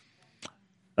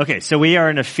Okay, so we are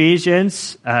in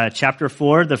Ephesians chapter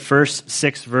 4, the first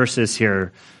 6 verses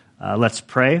here. Let's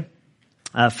pray.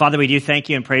 Father, we do thank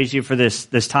you and praise you for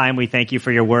this time. We thank you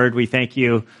for your word. We thank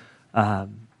you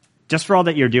just for all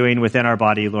that you're doing within our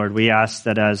body, Lord. We ask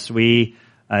that as we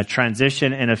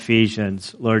transition in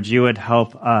Ephesians, Lord, you would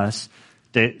help us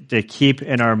to keep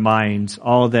in our minds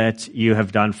all that you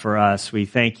have done for us. We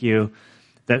thank you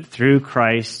that through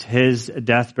Christ, his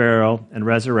death, burial, and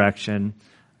resurrection,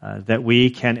 that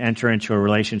we can enter into a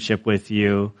relationship with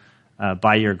you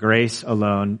by your grace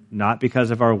alone, not because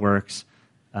of our works,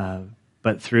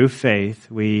 but through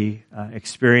faith we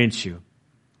experience you.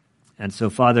 And so,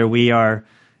 Father, we are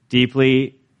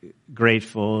deeply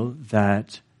grateful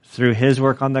that through his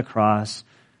work on the cross,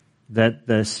 that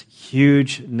this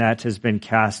huge net has been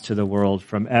cast to the world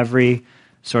from every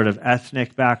sort of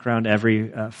ethnic background,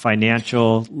 every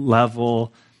financial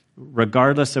level,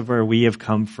 regardless of where we have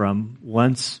come from.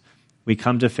 Once we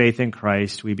come to faith in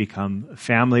Christ, we become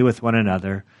family with one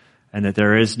another, and that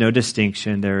there is no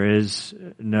distinction, there is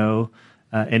no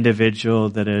individual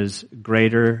that is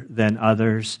greater than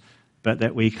others, but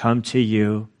that we come to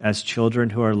you as children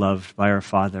who are loved by our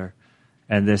Father.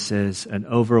 And this is an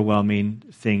overwhelming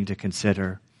thing to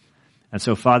consider. And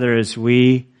so, Father, as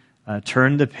we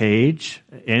turn the page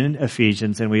in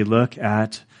Ephesians and we look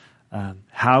at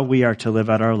how we are to live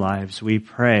out our lives, we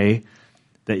pray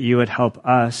that you would help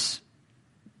us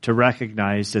to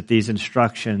recognize that these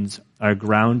instructions are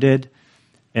grounded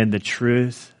in the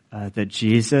truth that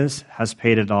Jesus has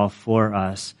paid it all for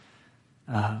us.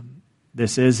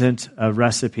 This isn't a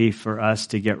recipe for us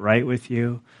to get right with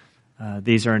you.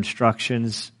 These are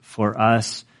instructions for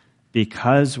us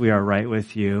because we are right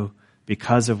with you,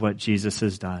 because of what Jesus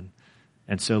has done.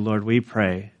 And so, Lord, we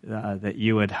pray that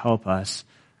you would help us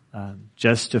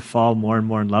just to fall more and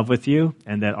more in love with you,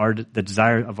 and that the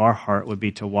desire of our heart would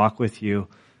be to walk with you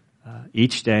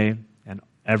each day and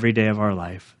every day of our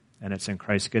life. And it's in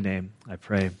Christ's good name I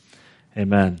pray.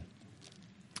 Amen.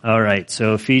 All right,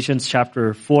 so Ephesians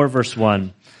chapter 4, verse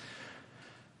 1.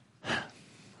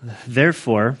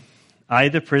 Therefore, I,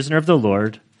 the prisoner of the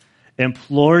Lord,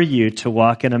 implore you to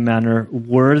walk in a manner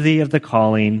worthy of the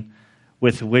calling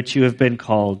with which you have been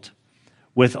called,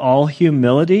 with all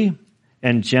humility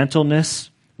and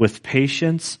gentleness, with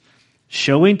patience,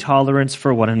 showing tolerance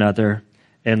for one another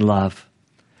in love,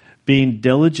 being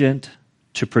diligent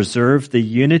to preserve the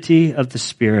unity of the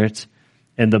Spirit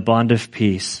in the bond of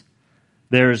peace.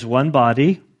 There is one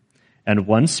body and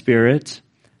one Spirit,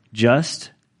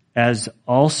 just as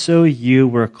also you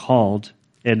were called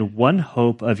in one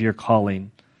hope of your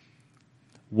calling,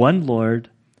 one Lord,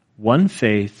 one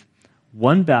faith,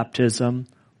 one baptism,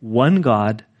 one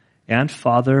God and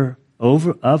Father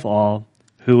of all,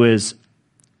 who is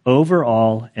over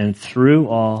all and through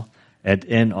all and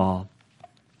in all.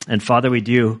 And Father, we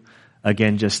do,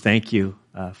 again, just thank you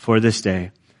for this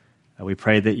day. We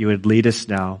pray that you would lead us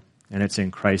now, and it's in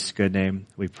Christ's good name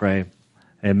we pray.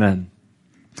 Amen.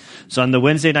 So on the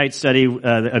Wednesday night study,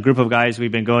 a group of guys,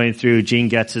 we've been going through Gene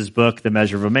Getz's book, The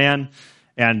Measure of a Man.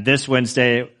 And this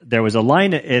Wednesday, there was a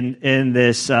line in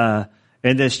this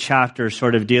chapter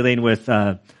sort of dealing with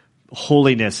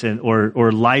holiness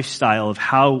or lifestyle of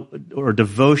how, or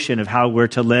devotion of how we're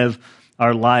to live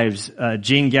our lives.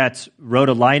 Gene Getz wrote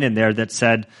a line in there that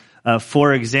said,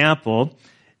 for example,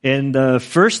 in the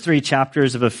first 3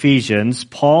 chapters of Ephesians,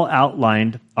 Paul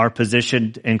outlined our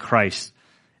position in Christ.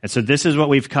 And so this is what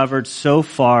we've covered so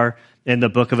far in the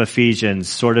book of Ephesians.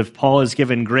 Sort of Paul has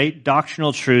given great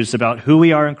doctrinal truths about who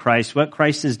we are in Christ, what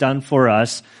Christ has done for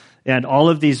us, and all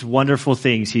of these wonderful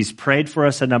things. He's prayed for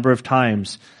us a number of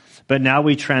times. But now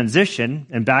we transition,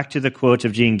 and back to the quote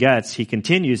of Gene Getz, he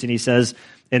continues and he says,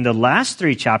 in the last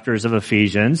 3 chapters of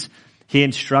Ephesians, he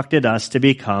instructed us to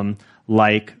become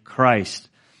like Christ.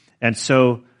 And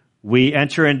so we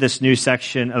enter in this new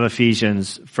section of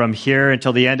Ephesians. From here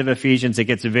until the end of Ephesians, it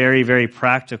gets very, very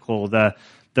practical. The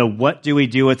what do we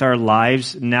do with our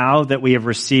lives now that we have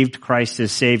received Christ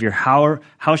as Savior? How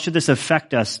should this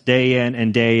affect us day in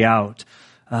and day out?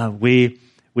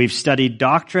 We've studied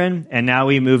doctrine, and now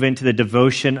we move into the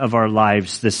devotion of our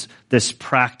lives, this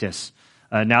practice.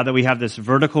 Now that we have this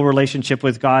vertical relationship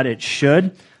with God, it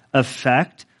should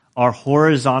affect our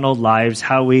horizontal lives,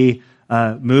 how we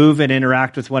move and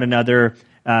interact with one another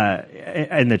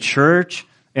in the church,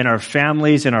 in our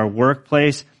families, in our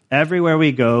workplace. Everywhere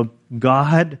we go,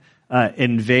 God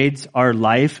invades our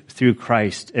life through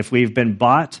Christ. If we've been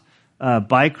bought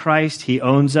by Christ, he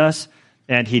owns us,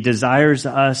 and he desires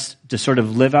us to sort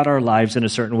of live out our lives in a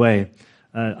certain way.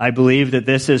 I believe that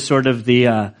this is sort of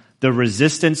the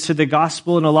resistance to the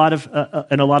gospel in a lot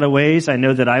of ways. I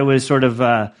know that I was sort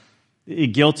of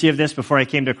guilty of this before I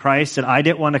came to Christ, and I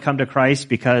didn't want to come to Christ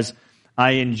because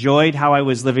I enjoyed how I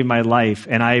was living my life.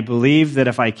 And I believed that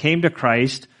if I came to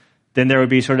Christ, then there would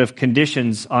be sort of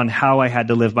conditions on how I had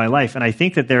to live my life. And I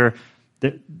think that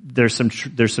there's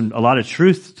a lot of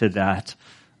truth to that.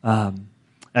 And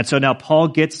so now Paul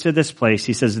gets to this place.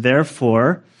 He says,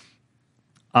 therefore,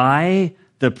 I,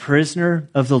 the prisoner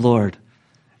of the Lord.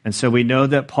 And so we know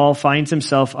that Paul finds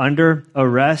himself under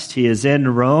arrest. He is in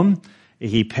Rome.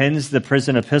 He pens the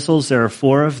prison epistles. There are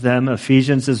 4 of them.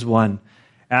 Ephesians is one.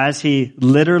 As he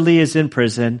literally is in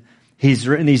prison, he's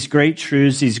written these great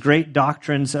truths, these great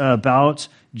doctrines about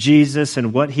Jesus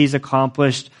and what he's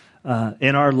accomplished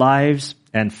in our lives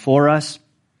and for us.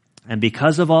 And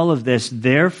because of all of this,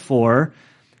 therefore,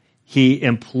 he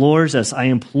implores us, I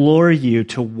implore you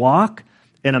to walk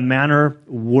in a manner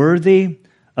worthy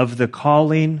of the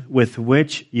calling with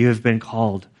which you have been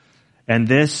called. And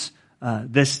this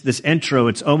intro,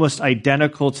 it's almost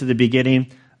identical to the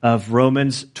beginning of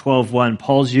Romans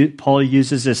 12:1. Paul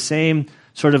uses the same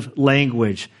sort of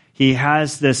language. He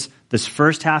has this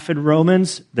first half in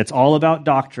Romans that's all about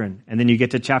doctrine. And then you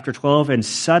get to chapter 12, and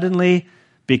suddenly,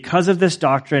 because of this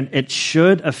doctrine, it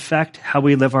should affect how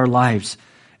we live our lives.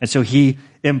 And so he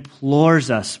implores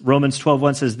us. Romans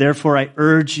 12:1 says, therefore I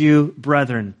urge you,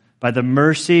 brethren, by the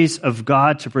mercies of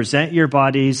God, to present your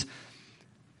bodies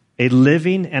a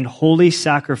living and holy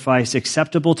sacrifice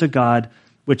acceptable to God,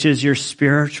 which is your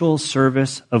spiritual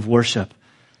service of worship.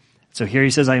 So here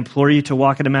he says, I implore you to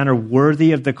walk in a manner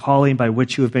worthy of the calling by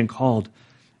which you have been called.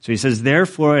 So he says,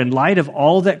 therefore, in light of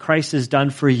all that Christ has done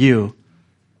for you,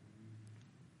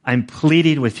 I'm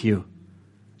pleading with you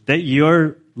that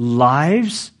your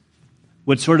lives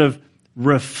would sort of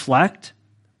reflect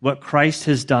what Christ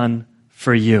has done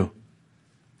for you.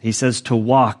 He says to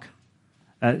walk.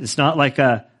 It's not like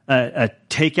a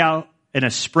takeout and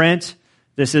a sprint.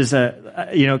 This is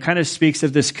kind of speaks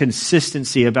of this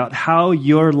consistency about how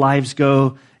your lives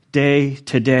go day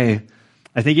to day.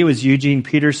 I think it was Eugene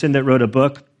Peterson that wrote a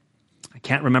book. I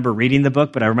can't remember reading the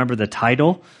book, but I remember the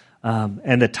title.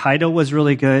 And the title was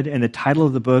really good. And the title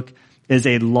of the book is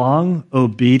A Long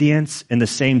Obedience in the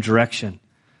Same Direction.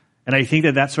 And I think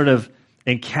that sort of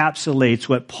encapsulates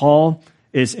what Paul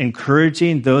is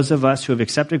encouraging those of us who have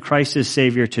accepted Christ as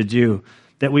Savior to do,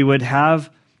 that we would have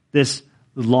this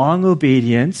long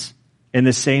obedience in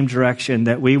the same direction,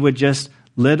 that we would just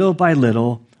little by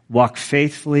little walk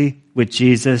faithfully with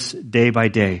Jesus day by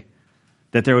day,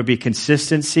 that there would be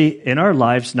consistency in our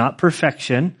lives, not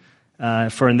perfection.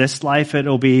 For in this life,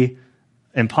 it'll be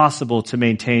impossible to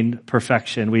maintain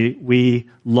perfection. We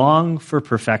long for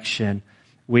perfection.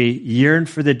 We yearn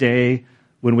for the day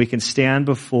when we can stand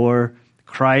before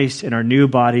Christ in our new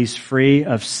bodies, free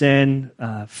of sin,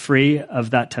 free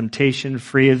of that temptation,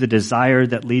 free of the desire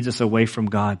that leads us away from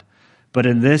God. But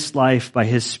in this life, by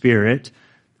His Spirit,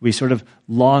 we sort of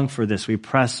long for this. We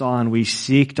press on. We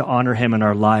seek to honor Him in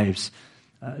our lives.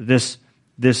 This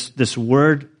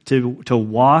word to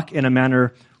walk in a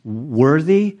manner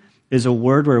worthy is a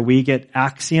word where we get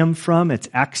axiom from. It's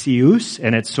axios,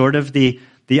 and it's sort of the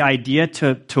idea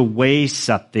to weigh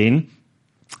something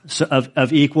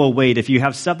of equal weight. If you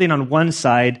have something on one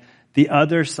side, the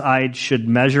other side should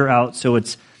measure out so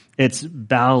it's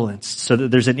balanced, so that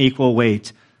there's an equal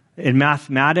weight. In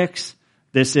mathematics,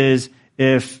 this is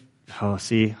I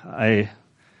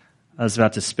was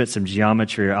about to spit some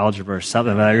geometry or algebra or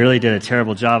something, but I really did a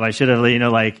terrible job. I should have,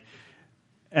 like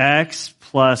x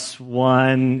plus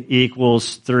 1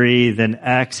 equals 3, then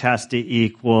x has to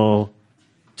equal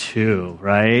 2,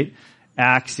 right?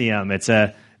 Axiom. It's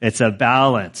a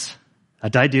balance.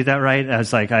 Did I do that right? I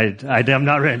was like, I'm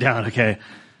not written down. Okay.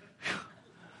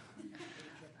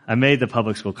 I made the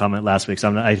public school comment last week,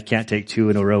 so I can't take 2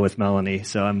 in a row with Melanie,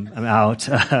 so I'm out.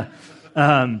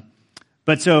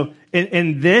 But so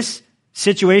in this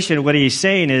situation, what he's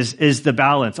saying is the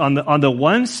balance. On the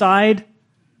one side,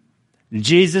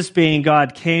 Jesus being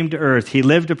God came to earth. He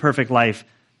lived a perfect life.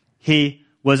 He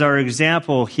was our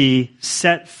example. He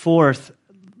set forth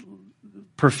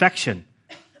perfection.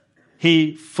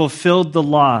 He fulfilled the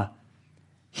law.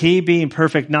 He, being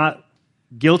perfect, not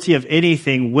guilty of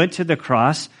anything, went to the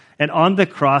cross. And on the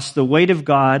cross, the weight of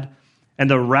God and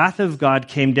the wrath of God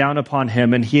came down upon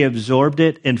him, and he absorbed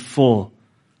it in full.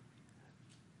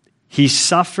 He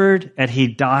suffered and he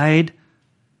died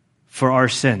for our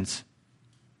sins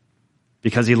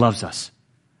because he loves us.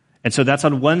 And so that's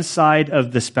on one side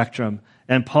of the spectrum.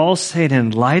 And Paul's saying,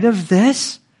 in light of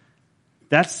this,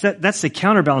 that's the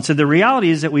counterbalance. And the reality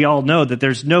is that we all know that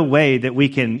there's no way that we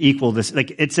can equal this.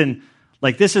 Like, it's in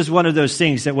Like, this is one of those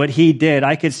things that what he did,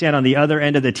 I could stand on the other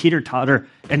end of the teeter-totter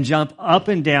and jump up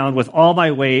and down with all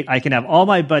my weight. I can have all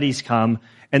my buddies come,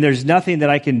 and there's nothing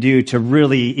that I can do to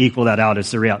really equal that out.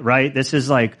 It's the reality, right? This is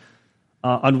like,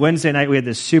 on Wednesday night, we had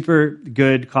this super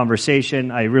good conversation.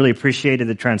 I really appreciated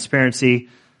the transparency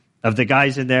of the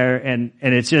guys in there, and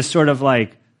it's just sort of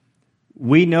like,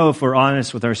 we know, if we're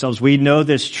honest with ourselves, we know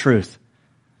this truth.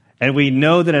 And we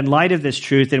know that in light of this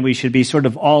truth, and we should be sort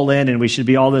of all in, and we should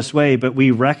be all this way, but we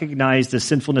recognize the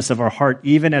sinfulness of our heart,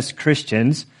 even as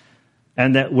Christians,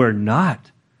 and that we're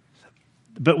not.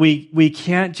 But we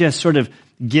can't just sort of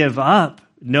give up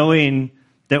knowing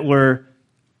that we're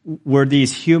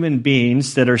these human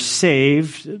beings that are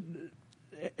saved,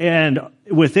 and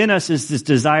within us is this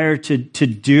desire to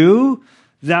do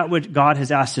that what God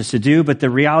has asked us to do, but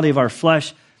the reality of our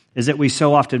flesh is that we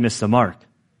so often miss the mark.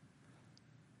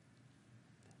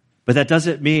 But that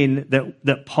doesn't mean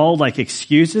that Paul like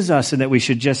excuses us and that we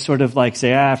should just sort of like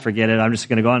say, forget it, I'm just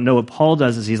going to go on. No, what Paul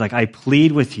does is he's like, I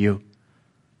plead with you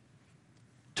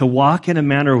to walk in a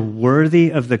manner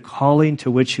worthy of the calling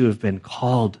to which you have been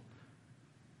called.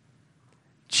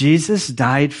 Jesus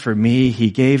died for me.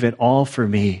 He gave it all for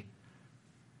me.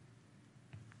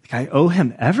 Like, I owe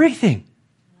him everything.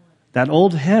 That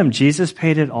old hymn, Jesus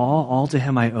paid it all to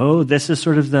him I owe. This is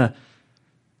sort of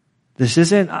this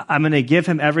isn't, I'm going to give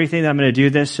him everything, I'm going to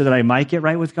do this so that I might get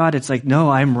right with God. It's like,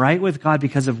 no, I'm right with God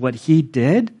because of what he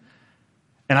did.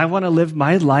 And I want to live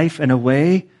my life in a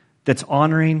way that's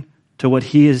honoring to what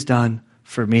he has done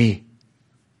for me.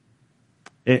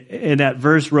 In that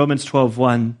verse, Romans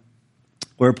 12:1,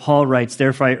 where Paul writes,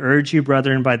 therefore I urge you,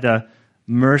 brethren, by the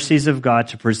mercies of God,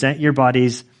 to present your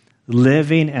bodies a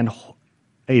living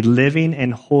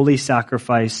and holy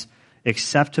sacrifice,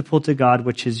 acceptable to God,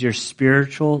 which is your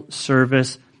spiritual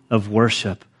service of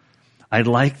worship. I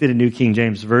like that in New King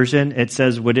James Version, it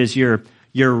says, what is your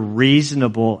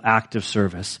reasonable act of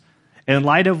service? In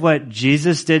light of what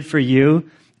Jesus did for you,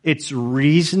 it's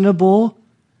reasonable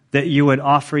that you would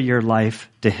offer your life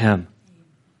to him.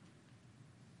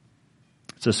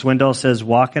 So Swindoll says,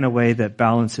 walk in a way that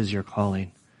balances your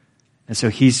calling. And so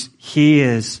he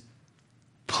is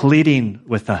pleading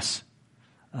with us.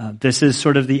 This is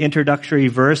sort of the introductory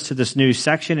verse to this new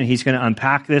section, and he's going to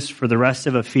unpack this for the rest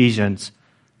of Ephesians.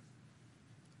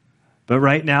 But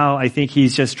right now, I think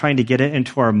he's just trying to get it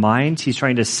into our minds. He's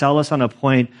trying to sell us on a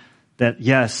point that,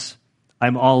 yes,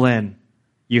 I'm all in.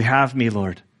 You have me,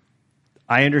 Lord.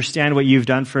 I understand what you've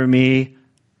done for me.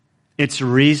 It's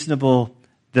reasonable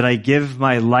that I give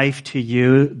my life to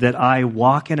you, that I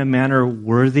walk in a manner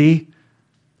worthy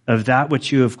of that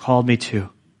which you have called me to.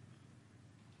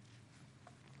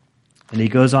 And he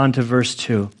goes on to verse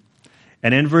 2.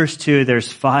 And in verse 2,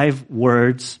 there's 5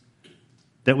 words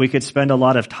that we could spend a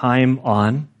lot of time on.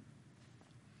 And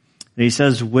he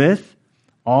says, with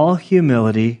all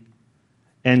humility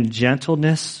and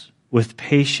gentleness, with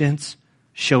patience,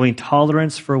 showing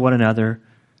tolerance for one another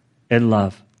and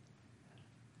love.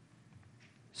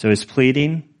 So he's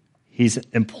pleading, he's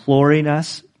imploring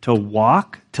us to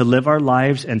walk, to live our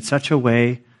lives in such a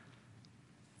way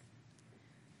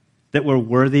that we're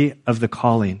worthy of the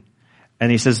calling.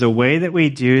 And he says the way that we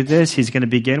do this, he's going to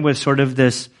begin with sort of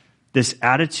this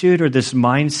attitude or this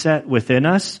mindset within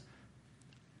us.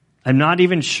 I'm not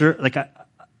even sure,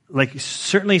 like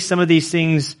certainly some of these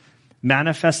things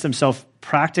manifest themselves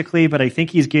practically, but I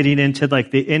think he's getting into like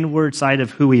the inward side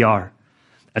of who we are.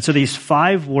 And so these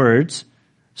 5 words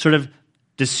sort of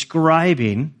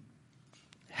describing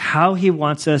how he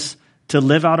wants us to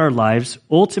live out our lives.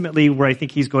 Ultimately, where I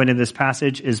think he's going in this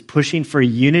passage is pushing for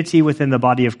unity within the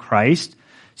body of Christ.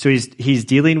 So he's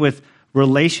dealing with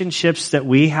relationships that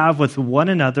we have with one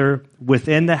another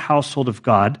within the household of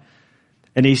God.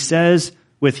 And he says,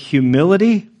 with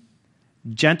humility,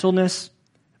 gentleness,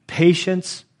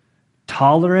 patience,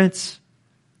 tolerance,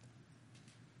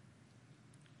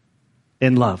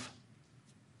 and love.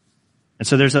 And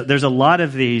so there's a lot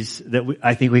of these that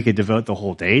I think we could devote the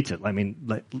whole day to. I mean,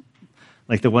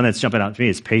 like the one that's jumping out to me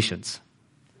is patience.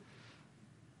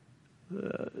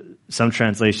 Some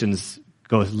translations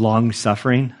go with long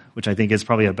suffering, which I think is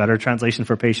probably a better translation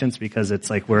for patience because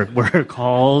it's like we're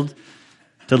called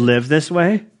to live this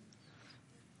way.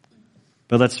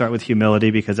 But let's start with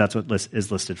humility because that's what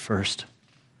is listed first.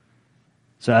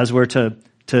 So as we're to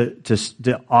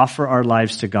offer our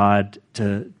lives to God,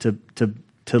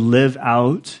 to live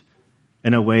out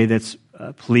in a way that's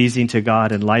pleasing to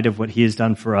God in light of what he has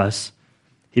done for us,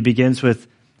 he begins with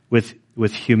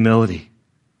humility.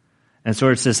 And so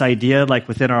it's this idea like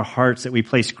within our hearts that we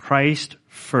place Christ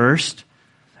first.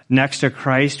 Next to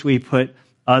Christ, we put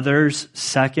others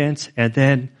second. And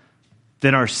then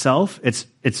than ourselves,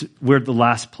 we're the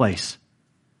last place.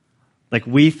 Like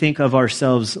we think of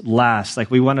ourselves last.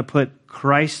 Like we want to put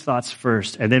Christ's thoughts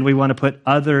first, and then we want to put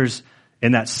others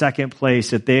in that second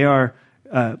place, that they are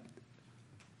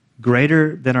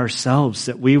greater than ourselves,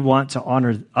 that we want to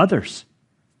honor others.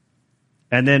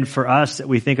 And then for us, that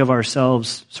we think of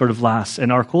ourselves sort of last.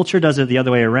 And our culture does it the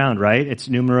other way around, right? It's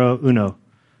numero uno.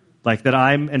 Like that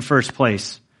I'm in first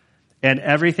place. And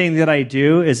everything that I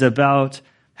do is about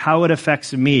how it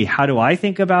affects me. How do I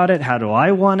think about it? How do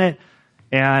I want it?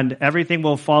 And everything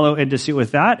will follow into suit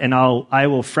with that. And I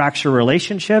will fracture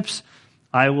relationships.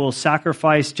 I will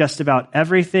sacrifice just about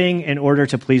everything in order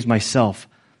to please myself.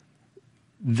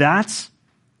 That's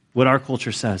what our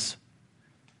culture says.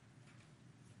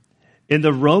 In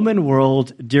the Roman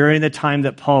world, during the time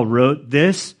that Paul wrote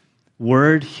this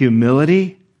word,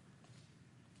 humility,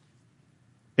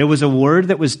 it was a word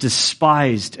that was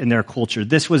despised in their culture.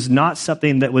 This was not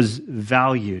something that was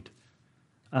valued.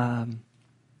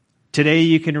 Today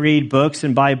you can read books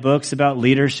and buy books about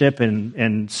leadership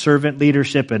and servant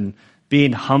leadership and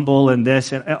being humble and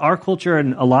this. And our culture,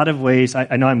 in a lot of ways,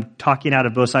 I know I'm talking out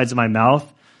of both sides of my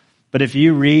mouth, but if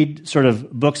you read sort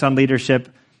of books on leadership,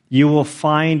 you will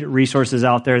find resources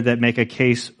out there that make a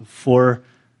case for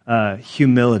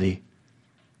humility.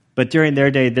 But during their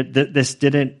day, this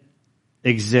didn't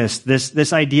exist.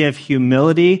 This idea of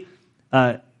humility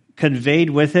conveyed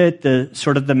with it the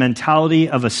sort of the mentality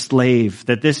of a slave,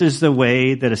 that this is the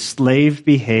way that a slave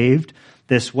behaved.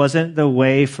 This wasn't the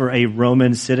way for a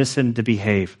Roman citizen to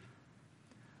behave.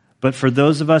 But for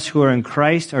those of us who are in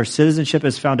Christ, our citizenship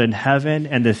is found in heaven,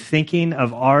 and the thinking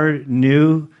of our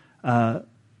new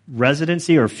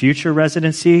residency or future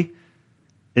residency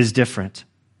is different.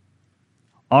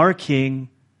 Our King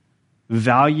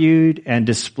valued and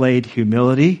displayed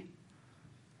humility.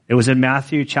 It was in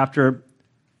Matthew chapter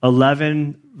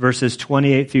 11, verses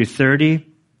 28 through 30,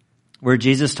 where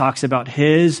Jesus talks about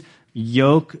his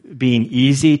yoke being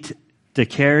easy to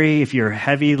carry. If you're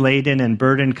heavy laden and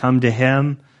burdened, come to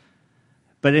him.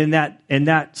 But in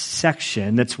that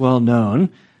section that's well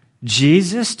known,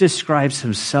 Jesus describes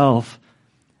himself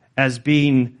as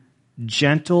being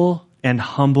gentle and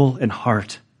humble in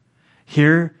heart.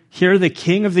 Here the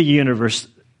King of the universe,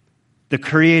 the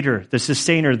creator, the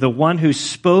sustainer, the one who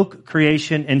spoke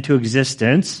creation into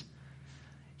existence,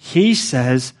 he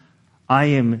says, I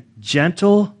am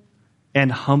gentle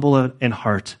and humble in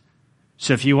heart.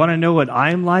 So if you want to know what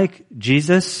I'm like,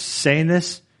 Jesus saying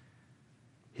this,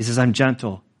 he says, I'm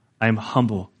gentle, I'm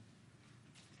humble.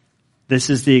 This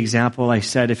is the example I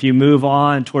said. If you move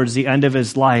on towards the end of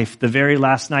his life, the very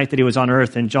last night that he was on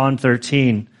earth in John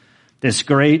 13, this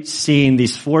great scene,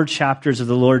 these 4 chapters of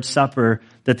the Lord's Supper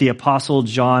that the Apostle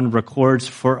John records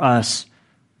for us.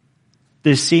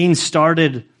 This scene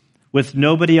started with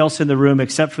nobody else in the room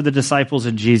except for the disciples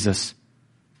and Jesus.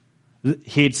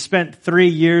 He had spent 3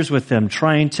 years with them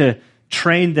trying to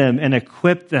train them and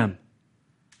equip them.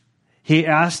 He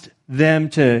asked them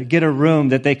to get a room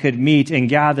that they could meet and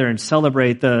gather and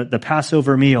celebrate the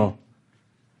Passover meal.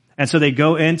 And so they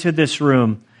go into this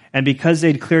room, and because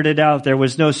they'd cleared it out, there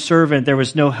was no servant, there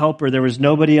was no helper, there was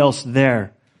nobody else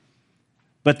there.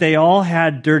 But they all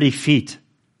had dirty feet.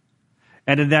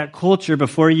 And in that culture,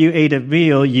 before you ate a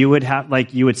meal, you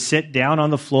would sit down on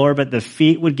the floor, but the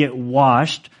feet would get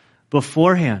washed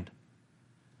beforehand.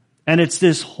 And it's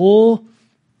this whole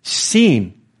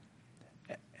scene.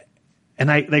 And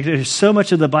there's so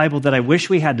much of the Bible that I wish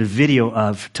we had the video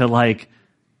of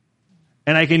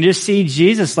and I can just see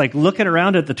Jesus looking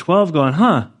around at the 12 going,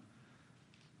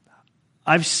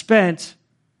 I've spent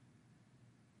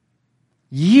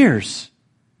years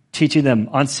teaching them.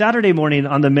 On Saturday morning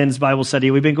on the men's Bible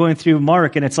study, we've been going through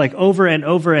Mark, and it's over and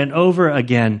over and over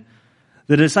again.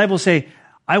 The disciples say,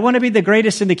 I want to be the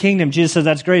greatest in the kingdom. Jesus says,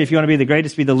 that's great. If you want to be the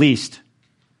greatest, be the least.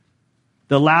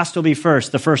 The last will be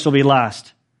first. The first will be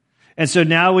last. And so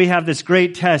now we have this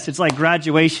great test. It's like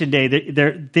graduation day.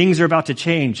 Things are about to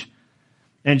change.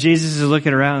 And Jesus is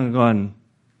looking around and going,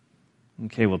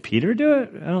 okay, will Peter do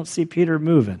it? I don't see Peter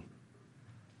moving.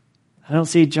 I don't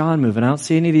see John moving. I don't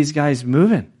see any of these guys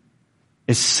moving.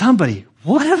 Is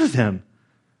one of them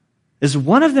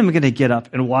going to get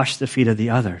up and wash the feet of the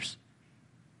others?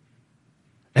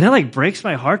 And it breaks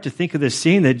my heart to think of this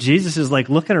scene that Jesus is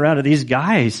looking around at these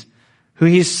guys who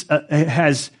he's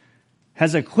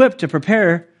has equipped to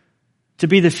prepare to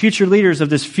be the future leaders of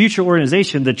this future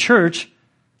organization, the church,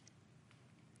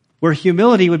 where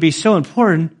humility would be so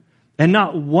important, and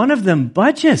not one of them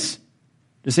budges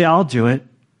to say, I'll do it.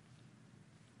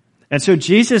 And so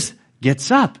Jesus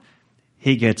gets up.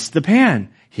 He gets the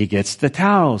pan. He gets the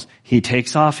towels. He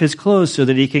takes off his clothes so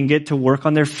that he can get to work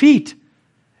on their feet.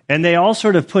 And they all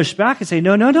sort of push back and say,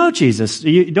 no, Jesus,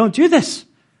 you don't do this.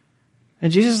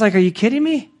 And Jesus is like, are you kidding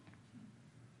me?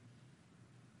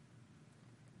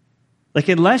 Like,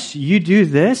 unless you do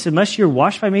this, unless you're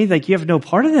washed by me, like, you have no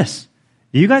part of this.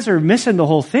 You guys are missing the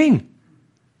whole thing.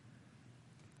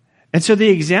 And so the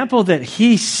example that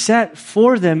he set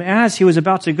for them as he was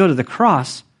about to go to the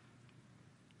cross,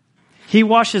 he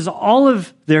washes all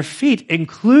of their feet,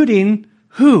 including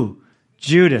who?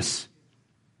 Judas.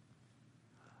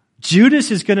 Judas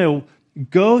is going to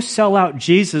go sell out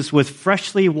Jesus with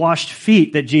freshly washed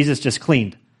feet that Jesus just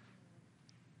cleaned.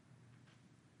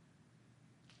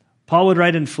 Paul would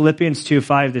write in Philippians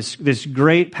 2:5 this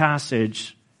great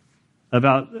passage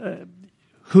about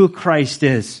who Christ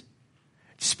is.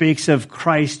 It speaks of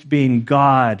Christ being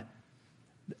God,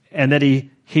 and that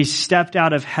he stepped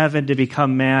out of heaven to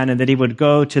become man, and that he would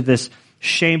go to this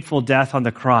shameful death on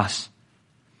the cross.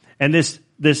 And this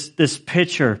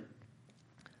picture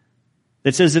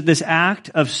that says that this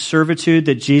act of servitude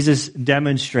that Jesus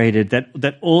demonstrated,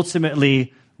 that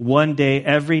ultimately one day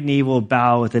every knee will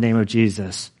bow at the name of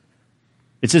Jesus.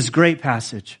 It's this great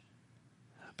passage.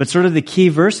 But sort of the key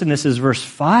verse in this is verse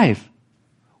 5,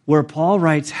 where Paul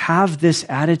writes, have this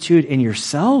attitude in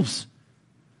yourselves.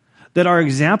 That our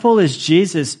example is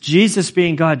Jesus, Jesus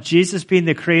being God, Jesus being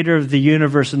the creator of the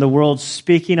universe and the world,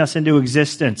 speaking us into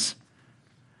existence.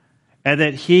 And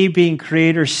that he, being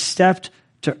creator, stepped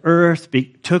to earth,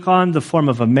 took on the form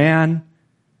of a man,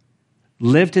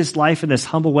 lived his life in this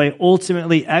humble way,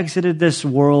 ultimately exited this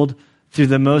world through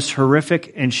the most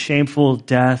horrific and shameful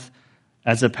death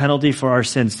as a penalty for our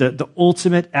sins, the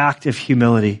ultimate act of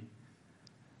humility.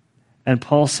 And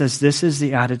Paul says this is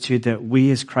the attitude that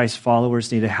we as Christ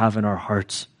followers need to have in our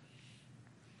hearts.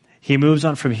 He moves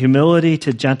on from humility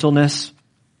to gentleness.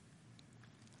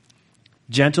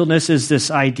 Gentleness is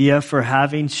this idea for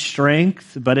having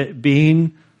strength, but it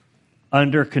being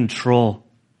under control.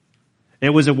 It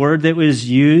was a word that was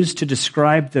used to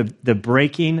describe the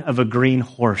breaking of a green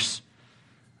horse,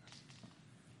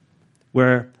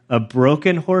 where a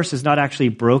broken horse is not actually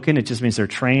broken. It just means they're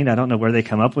trained. I don't know where they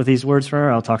come up with these words for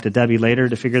her. I'll talk to Debbie later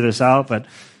to figure this out.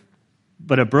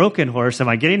 But a broken horse, am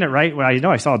I getting it right? Well, I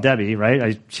know I saw Debbie,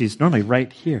 right? She's normally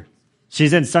right here.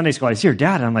 She's in Sunday school. I see her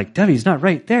dad, and I'm like, Debbie's not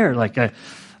right there. Then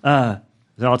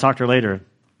I'll talk to her later.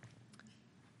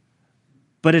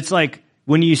 But it's like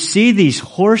when you see these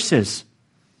horses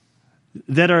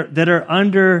that are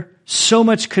under so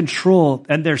much control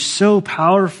and they're so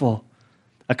powerful.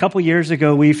 A couple years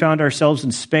ago, we found ourselves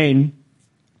in Spain,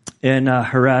 in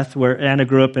Jerez, where Anna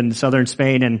grew up in southern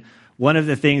Spain. And one of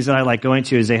the things that I like going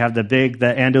to is they have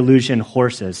the Andalusian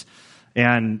horses.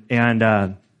 And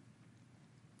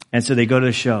so they go to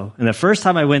the show. And the first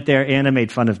time I went there, Anna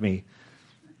made fun of me.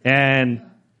 And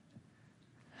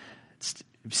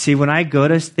see, when I go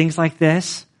to things like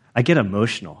this, I get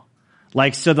emotional.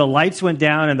 Like, so the lights went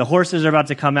down and the horses are about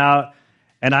to come out.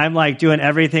 And I'm like doing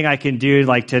everything I can do,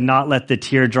 like to not let the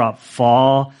teardrop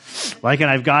fall. Like, and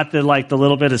I've got the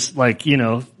little bit of like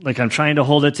I'm trying to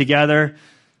hold it together.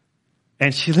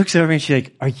 And she looks over me and she's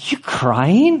like, are you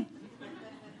crying?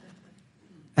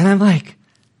 And I'm like,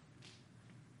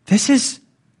 this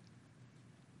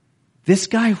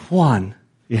guy Juan.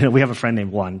 We have a friend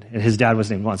named Juan, and his dad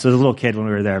was named Juan. So there was a little kid when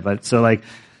we were there. But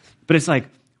it's like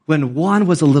when Juan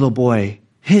was a little boy,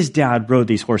 his dad rode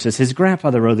these horses. His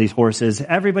grandfather rode these horses.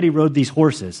 Everybody rode these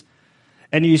horses.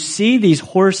 And you see these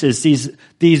horses,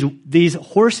 these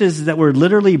horses that were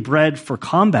literally bred for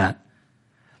combat.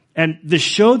 And the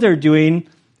show they're doing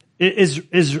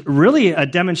is really a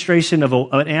demonstration of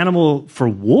an animal for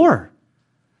war.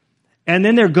 And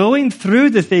then they're going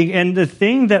through the thing. And the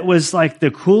thing that was like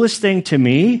the coolest thing to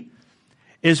me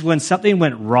is when something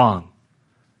went wrong.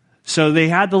 So they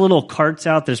had the little carts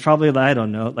out. There's probably, I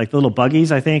don't know, like the little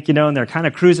buggies, I think, and they're kind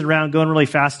of cruising around, going really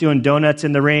fast, doing donuts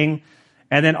in the ring.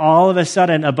 And then all of a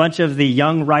sudden, a bunch of the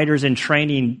young riders in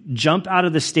training jump out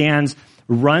of the stands,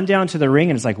 run down to the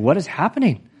ring, and it's like, what is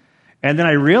happening? And then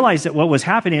I realized that what was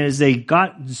happening is they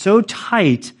got so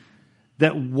tight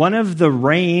that one of the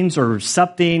reins or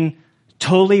something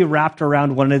totally wrapped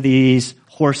around one of these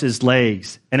horses'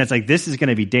 legs. And it's like, this is going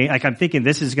to be, I'm thinking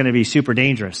this is going to be super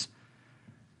dangerous.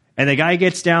 And the guy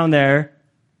gets down there,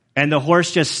 and the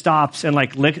horse just stops and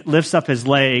like lifts up his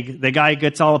leg. The guy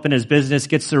gets all up in his business,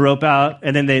 gets the rope out,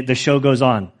 and then the show goes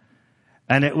on.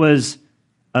 And it was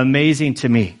amazing to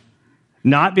me.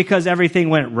 Not because everything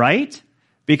went right,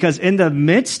 because in the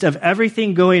midst of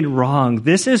everything going wrong,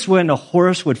 this is when a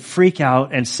horse would freak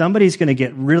out and somebody's going to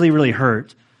get really, really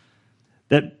hurt.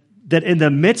 That in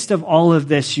the midst of all of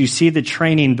this, you see the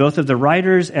training, both of the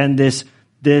riders and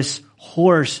this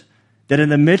horse, that in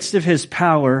the midst of his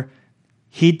power,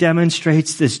 he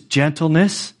demonstrates this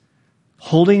gentleness,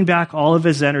 holding back all of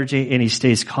his energy, and he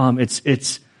stays calm.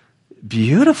 It's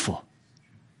beautiful.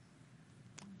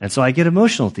 And so I get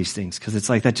emotional at these things because it's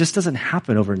like that just doesn't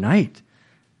happen overnight.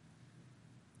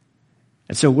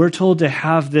 And so we're told to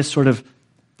have this sort of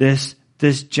this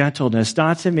gentleness,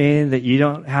 not to mean that you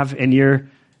don't have in your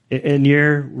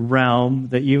realm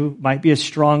that you might be a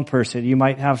strong person, you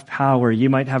might have power, you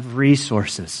might have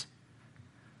resources.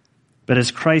 But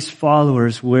as Christ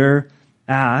followers, we're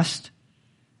asked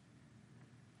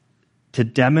to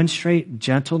demonstrate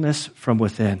gentleness from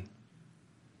within.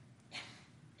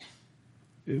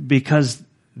 Because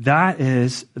that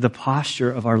is the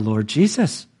posture of our Lord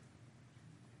Jesus.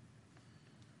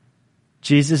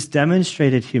 Jesus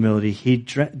demonstrated humility. He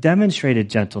demonstrated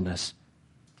gentleness.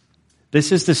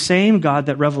 This is the same God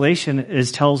that Revelation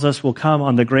tells us will come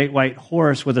on the great white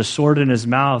horse with a sword in his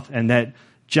mouth, and that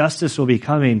justice will be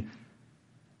coming.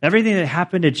 Everything that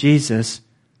happened to Jesus,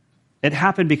 it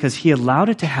happened because he allowed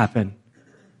it to happen.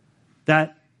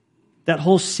 That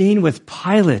whole scene with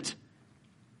Pilate,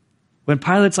 when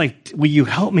Pilate's like, will you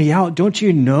help me out? Don't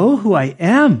you know who I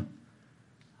am?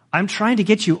 I'm trying to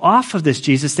get you off of this,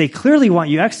 Jesus. They clearly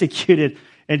want you executed.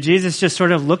 And Jesus just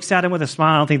sort of looks at him with a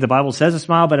smile. I don't think the Bible says a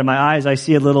smile, but in my eyes, I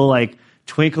see a little like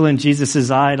twinkle in Jesus'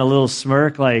 eye and a little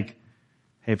smirk like,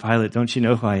 hey, Pilate, don't you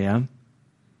know who I am?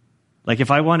 Like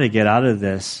if I wanted to get out of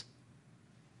this,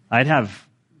 I'd have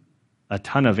a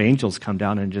ton of angels come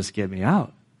down and just get me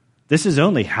out. This is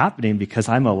only happening because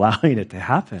I'm allowing it to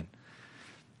happen.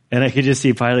 And I could just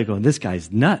see Pilate going, this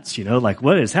guy's nuts, like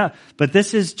what is happening? But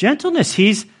this is gentleness.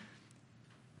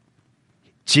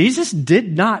 Jesus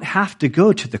did not have to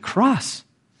go to the cross.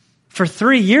 For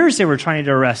 3 years they were trying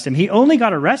to arrest him. He only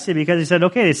got arrested because he said,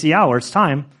 okay, it's the hour, it's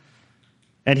time.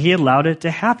 And he allowed it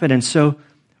to happen. And so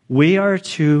we are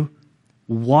to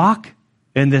walk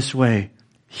in this way.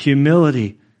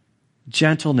 Humility,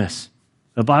 gentleness.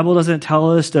 The Bible doesn't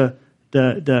tell us to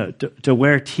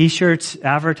wear T-shirts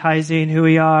advertising who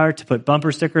we are, to put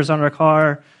bumper stickers on our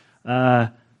car.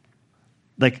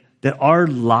 That our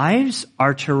lives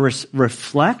are to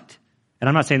reflect, and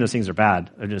I'm not saying those things are bad.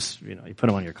 I'm just, you put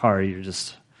them on your car.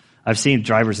 I've seen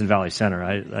drivers in Valley Center.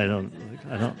 I'm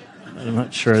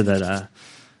not sure that,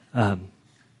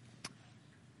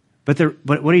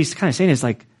 but what he's kind of saying is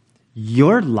like,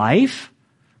 your life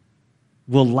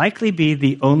will likely be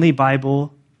the only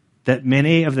Bible that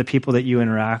many of the people that you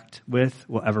interact with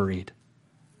will ever read.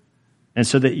 And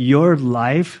so that your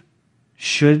life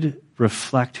should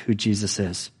reflect who Jesus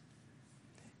is.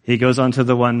 He goes on to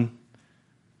the one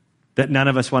that none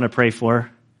of us want to pray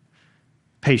for,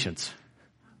 patience.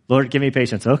 Lord, give me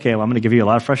patience. Okay, well, I'm going to give you a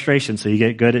lot of frustration so you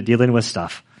get good at dealing with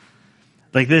stuff.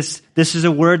 Like this is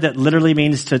a word that literally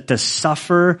means to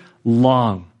suffer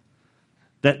long.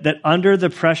 That under the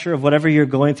pressure of whatever you're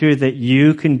going through, that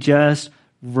you can just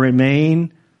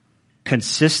remain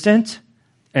consistent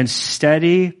and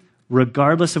steady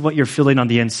regardless of what you're feeling on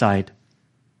the inside.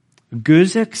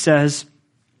 Guzik says,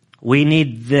 we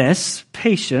need this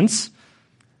patience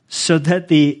so that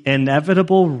the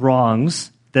inevitable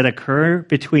wrongs that occur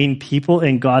between people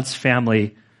in God's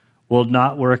family will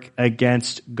not work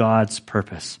against God's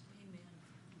purpose. Amen.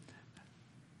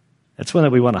 That's one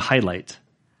that we want to highlight.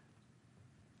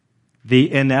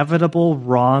 The inevitable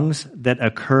wrongs that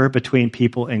occur between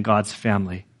people in God's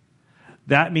family.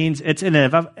 That means it's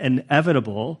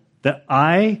inevitable that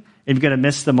I am going to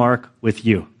miss the mark with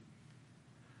you.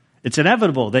 It's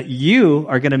inevitable that you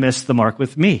are going to miss the mark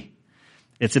with me.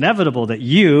 It's inevitable that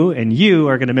you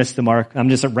are going to miss the mark. I'm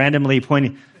just randomly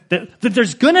pointing that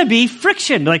there's going to be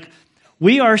friction. Like,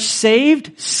 we are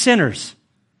saved sinners.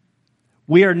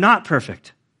 We are not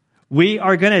perfect. We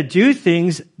are going to do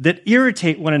things that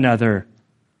irritate one another.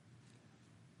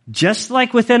 Just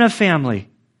like within a family.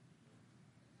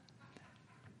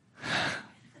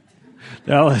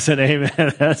 That was an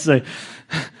amen. That's a...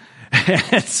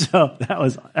 And so that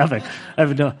was epic.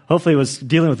 Hopefully it was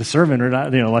dealing with the sermon or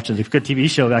not, watching a good TV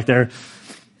show back there.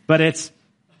 But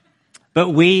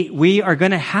we are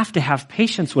going to have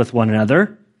patience with one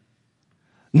another.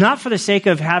 Not for the sake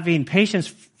of having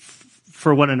patience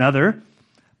for one another,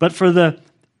 but for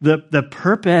the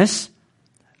purpose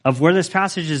of where this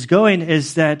passage is going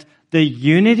is that the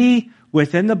unity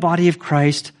within the body of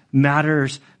Christ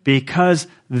matters, because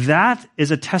that is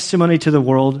a testimony to the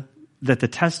world that the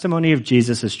testimony of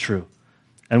Jesus is true.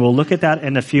 And we'll look at that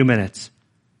in a few minutes.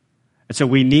 And so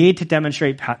we need to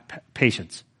demonstrate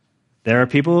patience. There are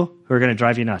people who are going to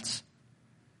drive you nuts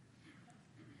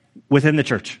within the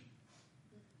church.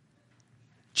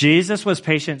 Jesus was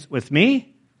patient with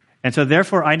me, and so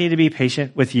therefore I need to be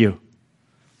patient with you.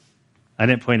 I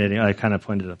didn't point it. I kind of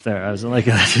pointed up there. I was like,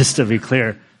 just to be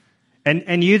clear.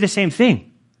 And you the same thing.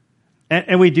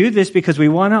 And we do this because we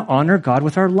want to honor God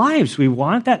with our lives. We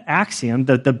want that axiom,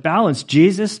 the balance.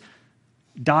 Jesus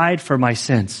died for my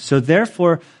sins. So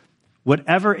therefore,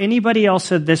 whatever anybody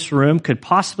else in this room could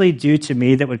possibly do to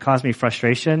me that would cause me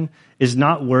frustration is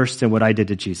not worse than what I did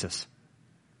to Jesus.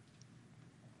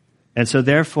 And so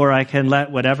therefore, I can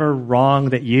let whatever wrong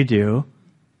that you do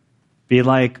be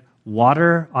like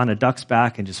water on a duck's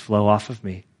back and just flow off of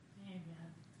me.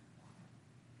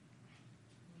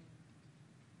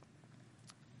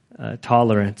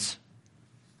 Tolerance.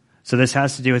 So this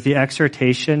has to do with the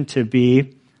exhortation to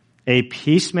be a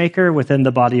peacemaker within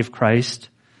the body of Christ.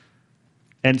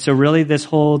 And so really this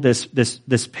whole, this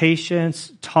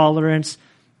patience, tolerance,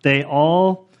 they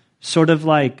all sort of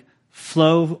like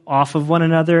flow off of one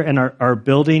another and are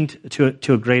building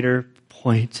to a greater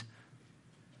point.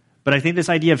 But I think this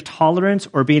idea of tolerance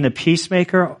or being a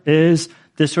peacemaker is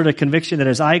this sort of conviction that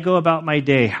as I go about my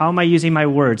day, how am I using my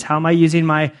words? How am I using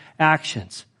my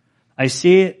actions? I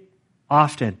see it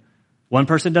often. One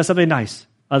person does something nice.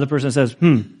 Other person says,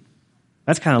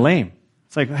 that's kind of lame.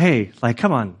 It's like, hey, like,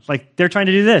 come on. Like, they're trying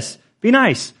to do this. Be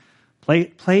nice.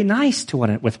 Play nice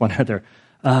with one another.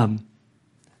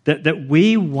 That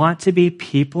we want to be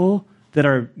people that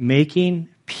are making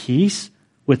peace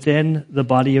within the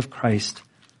body of Christ.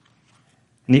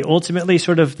 And ultimately,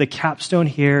 sort of the capstone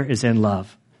here is in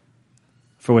love.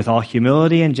 For with all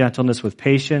humility and gentleness, with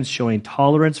patience, showing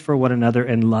tolerance for one another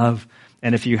in love.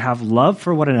 And if you have love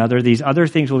for one another, these other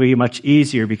things will be much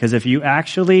easier, because if you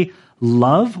actually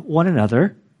love one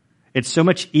another, it's so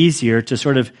much easier to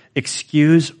sort of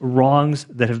excuse wrongs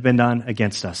that have been done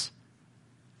against us.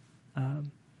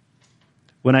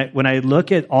 When I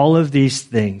look at all of these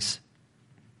things,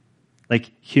 like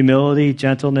humility,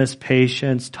 gentleness,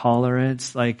 patience,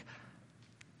 tolerance, like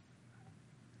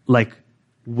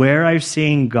where I've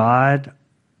seen God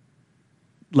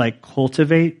like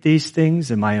cultivate these things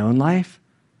in my own life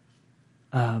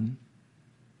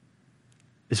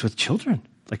is with children,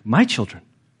 like my children.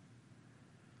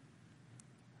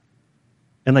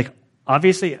 And like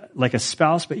obviously like a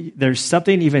spouse, but there's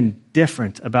something even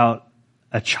different about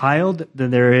a child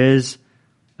than there is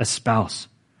a spouse.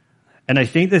 And I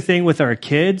think the thing with our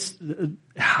kids,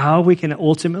 how we can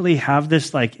ultimately have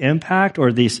this like impact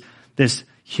or this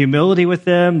humility with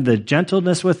them, the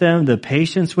gentleness with them, the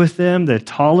patience with them, the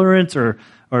tolerance or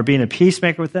being a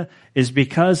peacemaker with them, is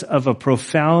because of a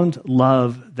profound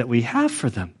love that we have for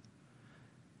them.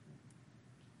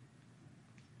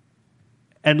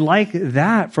 And like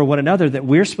that for one another, that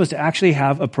we're supposed to actually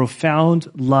have a profound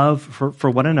love for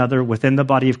one another within the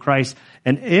body of Christ.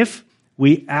 And if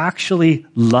we actually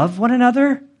love one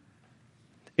another,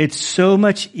 it's so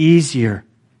much easier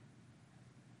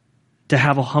to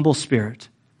have a humble spirit,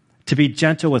 to be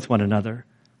gentle with one another,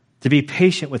 to be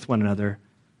patient with one another,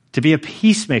 to be a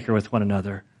peacemaker with one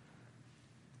another.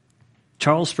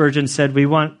 Charles Spurgeon said, we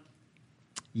want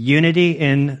unity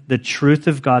in the truth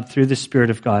of God through the Spirit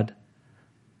of God.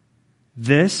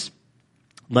 This,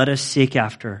 let us seek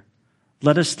after.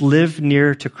 Let us live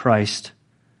near to Christ,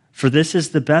 for this is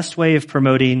the best way of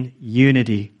promoting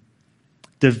unity.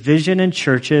 Division in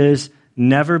churches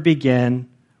never begin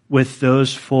with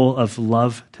those full of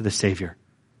love to the Savior.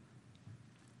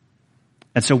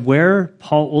 And so where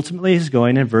Paul ultimately is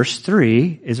going in verse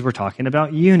 3 is we're talking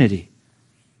about unity.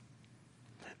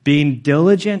 Being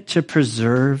diligent to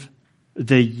preserve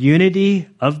the unity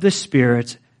of the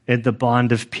Spirit in the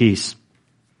bond of peace.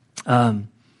 That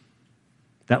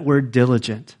word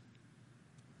diligent,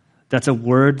 that's a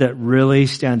word that really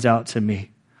stands out to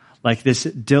me. Like this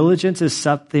diligence is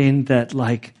something that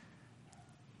like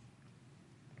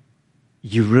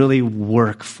you really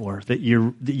work for, that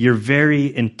you're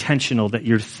very intentional, that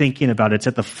you're thinking about. It's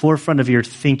at the forefront of your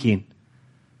thinking.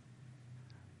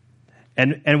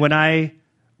 And when I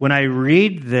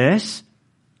read this,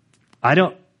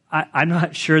 I'm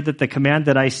not sure that the command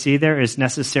that I see there is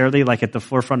necessarily like at the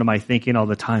forefront of my thinking all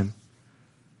the time.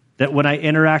 That when I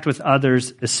interact with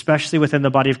others, especially within the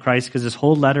body of Christ, because this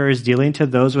whole letter is dealing to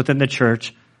those within the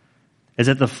church, is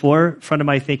at the forefront of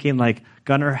my thinking like,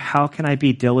 Gunnar, how can I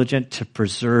be diligent to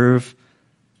preserve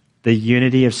the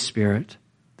unity of spirit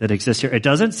that exists here? It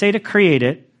doesn't say to create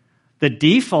it. The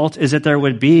default is that there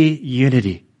would be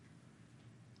unity.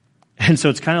 And so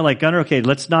it's kind of like, Gunnar, okay,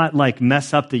 let's not like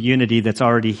mess up the unity that's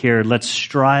already here. Let's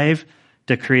strive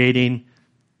to creating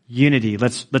unity.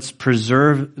 Let's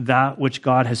preserve that which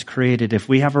God has created. If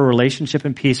we have a relationship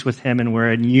and peace with Him and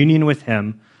we're in union with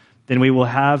Him, then we will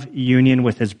have union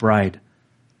with His bride.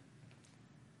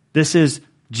 This is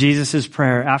Jesus'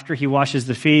 prayer. After he washes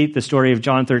the feet, the story of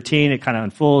John 13, it kind of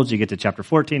unfolds. You get to chapter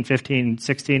 14, 15,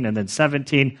 16, and then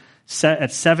 17.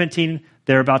 At 17,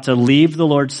 they're about to leave the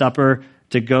Lord's Supper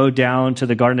to go down to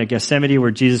the Garden of Gethsemane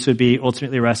where Jesus would be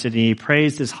ultimately arrested, and he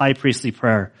prays this high priestly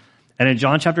prayer. And in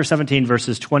John chapter 17,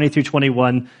 verses 20 through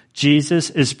 21, Jesus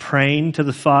is praying to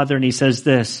the Father, and he says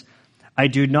this, I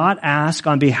do not ask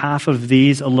on behalf of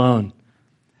these alone,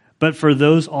 but for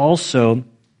those also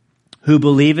who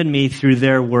believe in me through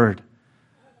their word.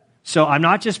 So I'm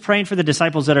not just praying for the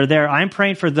disciples that are there. I'm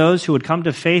praying for those who would come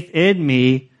to faith in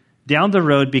me down the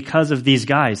road because of these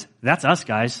guys. That's us,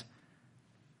 guys.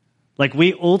 Like,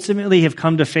 we ultimately have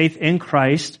come to faith in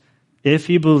Christ, if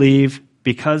you believe,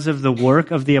 because of the work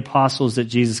of the apostles that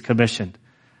Jesus commissioned.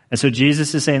 And so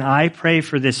Jesus is saying, I pray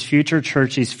for this future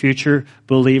church, these future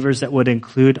believers that would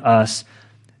include us,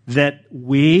 that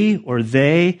we or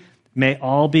they may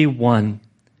all be one,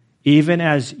 even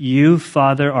as you,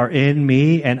 Father, are in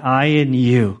me and I in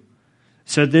you.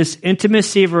 So this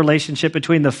intimacy of relationship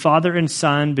between the Father and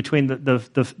Son, between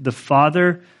the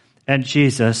Father and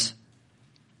Jesus,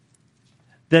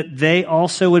 that they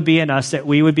also would be in us, that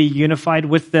we would be unified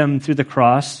with them through the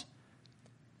cross,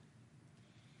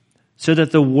 so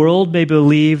that the world may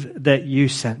believe that you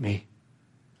sent me.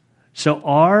 So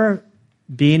our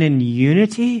being in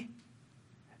unity,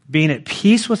 being at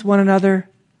peace with one another,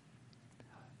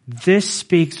 this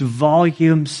speaks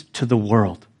volumes to the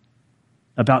world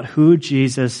about who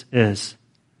Jesus is.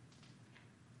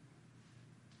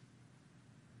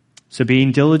 So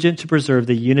being diligent to preserve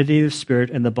the unity of the Spirit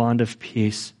and the bond of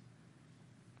peace.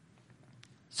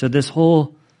 So this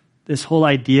whole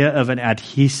idea of an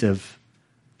adhesive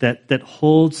that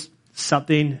holds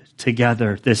something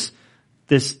together, this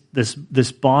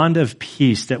bond of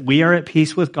peace, that we are at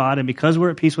peace with God, and because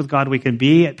we're at peace with God, we can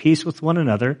be at peace with one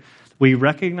another. We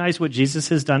recognize what Jesus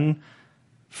has done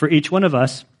for each one of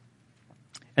us.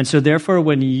 And so therefore,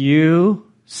 when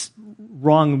you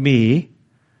wrong me,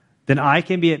 then I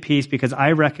can be at peace because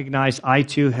I recognize I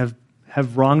too have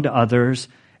wronged others,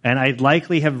 and I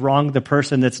likely have wronged the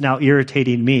person that's now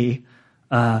irritating me.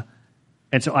 And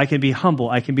so I can be humble,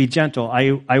 I can be gentle.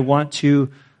 I want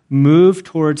to move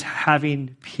towards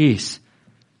having peace.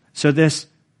 So this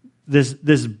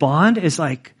bond is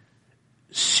like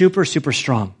super, super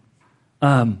strong.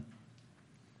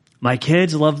 My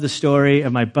kids love the story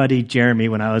of my buddy Jeremy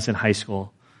when I was in high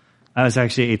school. I was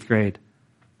actually 8th grade.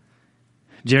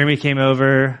 Jeremy came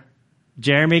over to go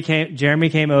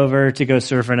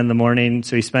surfing in the morning.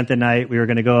 So he spent the night. We were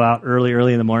going to go out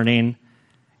early in the morning.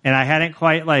 And I hadn't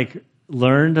quite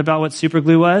learned about what super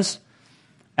glue was.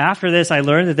 After this, I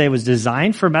learned that it was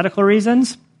designed for medical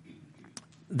reasons,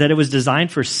 that it was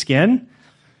designed for skin.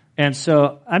 And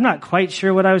so I'm not quite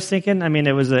sure what I was thinking. I mean,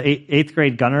 it was an 8th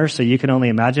grade gunner, so you can only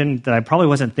imagine that I probably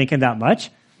wasn't thinking that much.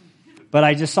 But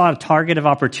I just saw a target of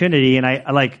opportunity, and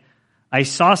I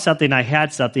saw something, I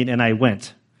had something, and I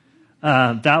went.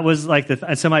 That was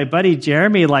so my buddy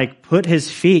Jeremy put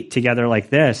his feet together like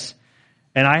this,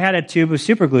 and I had a tube of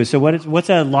super glue. So what's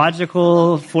a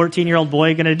logical 14-year-old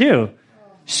boy going to do?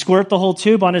 Squirt the whole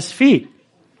tube on his feet.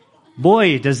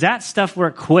 Boy, does that stuff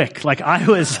work quick.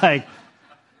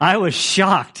 I was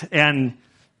shocked, and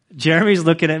Jeremy's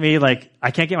looking at me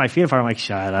I can't get my feet apart. I'm like,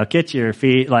 shut up, get your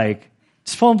feet,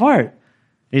 just pull them apart. And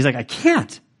he's like, I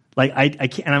can't. I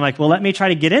can't. And I'm like, well, let me try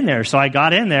to get in there. So I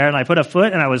got in there, and I put a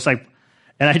foot, and I was and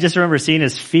I just remember seeing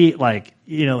his feet,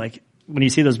 when you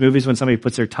see those movies when somebody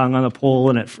puts their tongue on the pole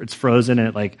and it's frozen,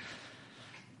 and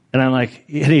and I'm like,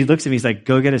 and he looks at me, he's like,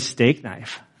 go get a steak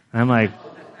knife. And I'm like,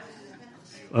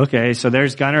 okay. So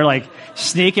there's Gunner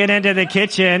sneaking into the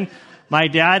kitchen. My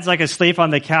dad's asleep on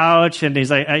the couch, and he's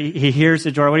he hears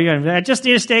the door. What are you doing? I just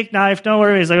need a steak knife. Don't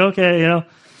worry. He's like, okay,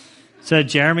 So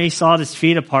Jeremy sawed his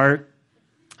feet apart.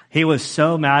 He was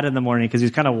so mad in the morning because he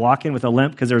was kind of walking with a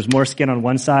limp because there was more skin on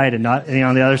one side and not any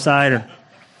on the other side.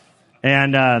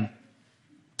 So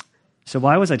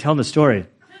why was I telling the story?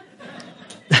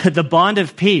 The bond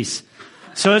of peace.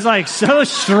 So it's so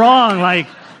strong,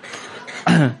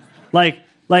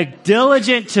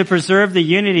 diligent to preserve the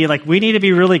unity. We need to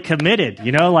be really committed,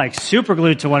 super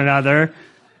glued to one another,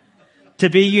 to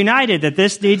be united, that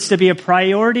this needs to be a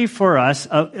priority for us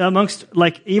amongst,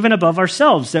 even above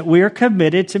ourselves, that we are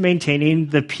committed to maintaining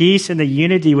the peace and the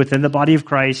unity within the body of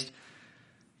Christ,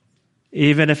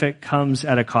 even if it comes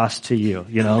at a cost to you.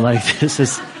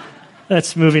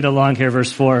 Let's moving along here,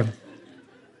 verse 4.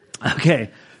 Okay,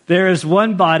 there is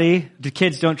one body. The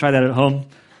kids, don't try that at home.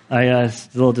 A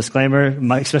little disclaimer,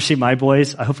 especially my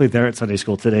boys. Hopefully they're at Sunday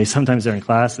school today. Sometimes they're in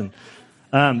class. And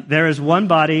there is one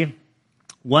body,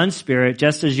 one Spirit,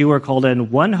 just as you were called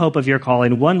in one hope of your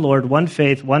calling, one Lord, one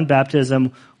faith, one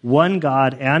baptism, one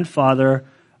God and Father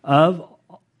of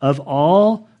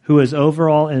all, who is over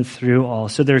all and through all.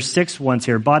 So there's 6 ones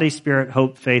here: body, spirit,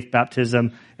 hope, faith,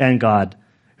 baptism, and God,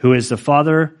 who is the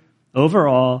Father over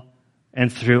all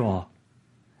and through all.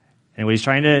 And what he's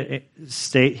trying to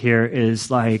state here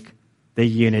is like the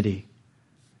unity.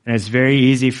 And it's very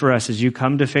easy for us as you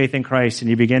come to faith in Christ and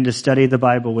you begin to study the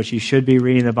Bible, which you should be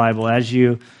reading the Bible, as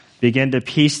you begin to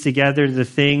piece together the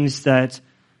things that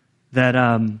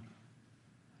God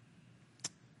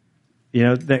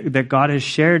has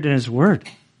shared in His Word.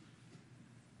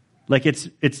 Like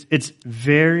it's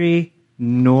very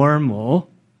normal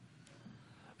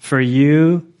for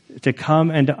you to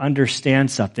come and to understand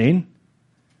something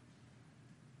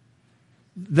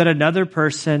that another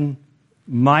person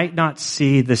might not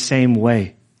see the same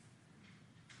way.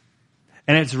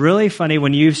 And it's really funny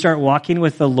when you start walking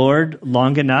with the Lord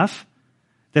long enough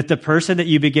that the person that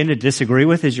you begin to disagree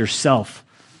with is yourself.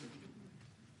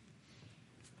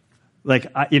 Like,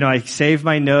 I save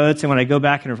my notes, and when I go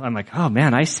back and I'm like, oh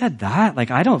man, I said that.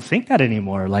 Like, I don't think that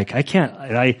anymore. Like, I can't,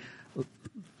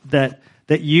 that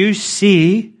you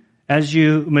see as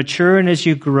you mature and as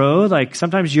you grow, like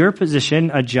sometimes your position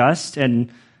adjusts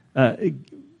and, as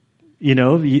you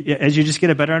just get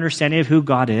a better understanding of who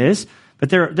God is. But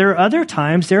there are other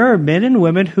times, there are men and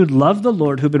women who love the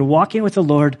Lord, who've been walking with the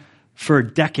Lord for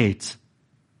decades.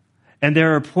 And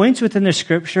there are points within the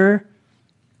Scripture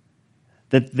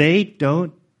that they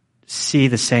don't see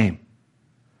the same.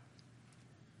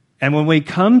 And when we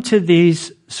come to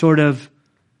these sort of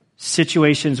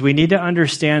situations, we need to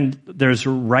understand there's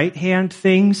right-hand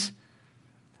things.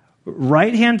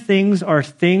 Right-hand things are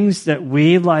things that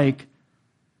we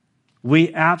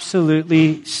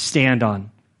absolutely stand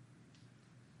on.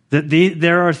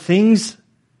 There are things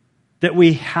that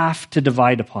we have to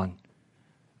divide upon.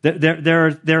 There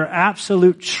are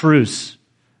absolute truths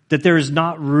that there is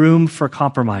not room for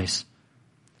compromise.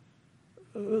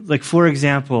 Like, for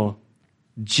example,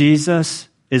 Jesus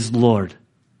is Lord.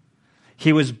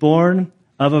 He was born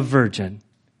of a virgin.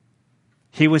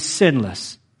 He was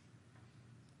sinless.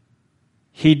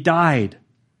 He died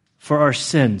for our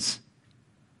sins.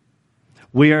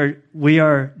 We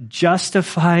are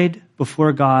justified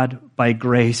before God by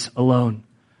grace alone.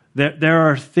 There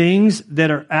are things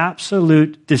that are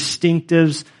absolute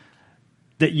distinctives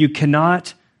that you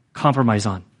cannot compromise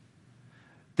on.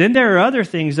 Then there are other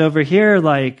things over here,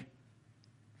 like,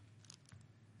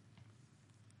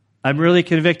 I'm really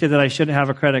convicted that I shouldn't have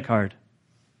a credit card.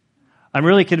 I'm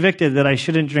really convicted that I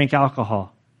shouldn't drink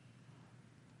alcohol.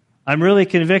 I'm really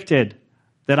convicted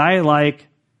that I like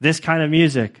this kind of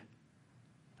music.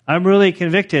 I'm really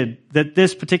convicted that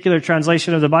this particular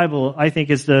translation of the Bible, I think,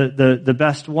 is the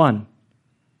best one.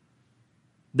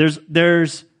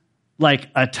 There's like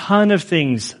a ton of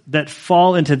things that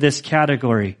fall into this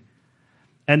category.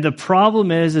 And the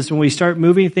problem is when we start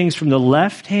moving things from the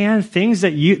left hand, things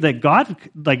that God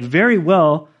like very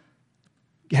well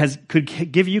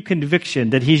could give you conviction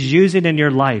that He's using in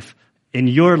your life,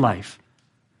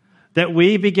 that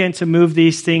we begin to move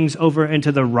these things over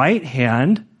into the right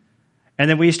hand, and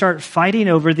then we start fighting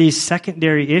over these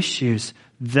secondary issues.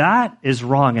 That is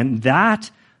wrong, and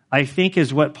that, I think,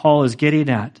 is what Paul is getting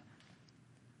at.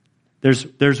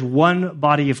 There's one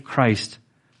body of Christ.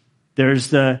 There's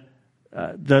the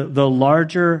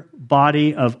larger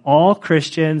body of all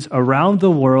Christians around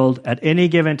the world at any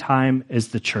given time is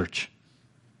the church.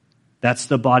 That's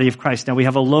the body of Christ. Now we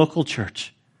have a local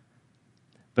church,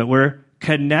 but we're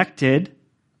connected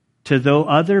to the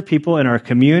other people in our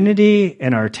community,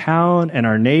 in our town, in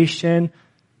our nation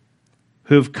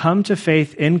who've come to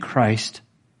faith in Christ.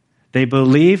 They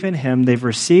believe in Him. They've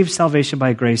received salvation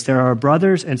by grace. There are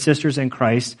brothers and sisters in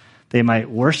Christ. They might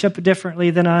worship differently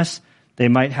than us. They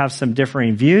might have some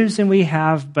differing views than we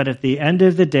have, but at the end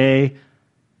of the day,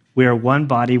 we are one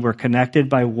body. We're connected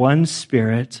by one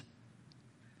Spirit.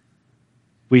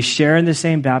 We share in the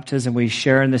same baptism. We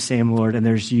share in the same Lord, and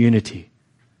there's unity.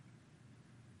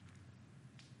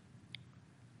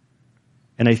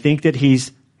 And I think that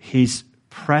He's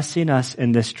pressing us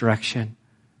in this direction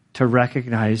to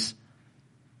recognize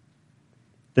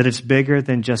that it's bigger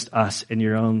than just us and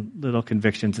your own little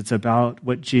convictions. It's about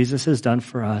what Jesus has done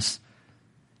for us.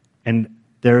 And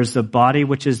there's the body,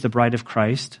 which is the bride of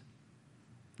Christ.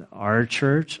 Our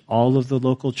church, all of the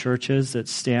local churches that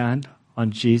stand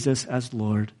on Jesus as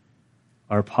Lord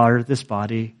are part of this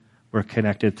body. We're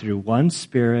connected through one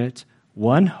Spirit,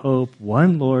 one hope,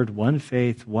 one Lord, one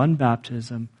faith, one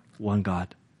baptism, one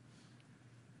God.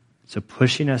 So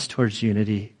pushing us towards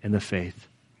unity in the faith.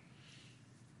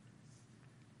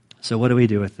 So what do we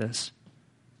do with this?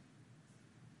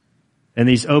 In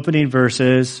these opening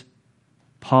verses,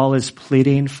 Paul is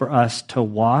pleading for us to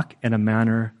walk in a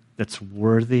manner that's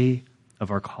worthy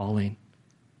of our calling.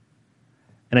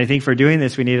 And I think for doing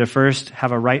this, we need to first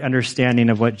have a right understanding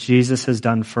of what Jesus has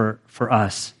done for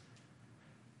us.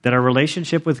 That our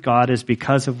relationship with God is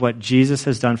because of what Jesus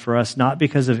has done for us, not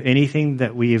because of anything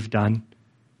that we've done.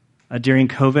 During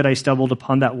COVID, I stumbled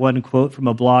upon that one quote from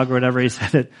a blog or whatever. He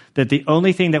said that the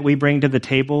only thing that we bring to the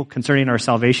table concerning our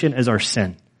salvation is our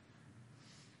sin.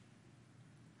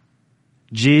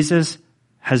 Jesus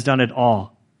has done it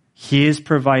all. He has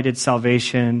provided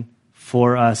salvation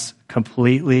for us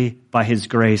completely by his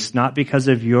grace, not because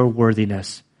of your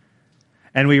worthiness.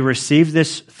 And we receive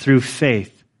this through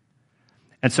faith.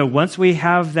 And so once we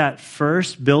have that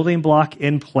first building block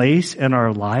in place in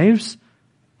our lives,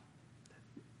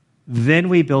 then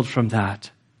we build from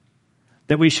that.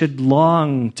 That we should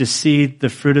long to see the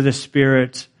fruit of the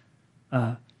Spirit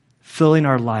filling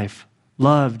our life.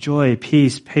 Love, joy,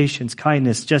 peace, patience,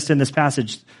 kindness. Just in this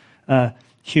passage,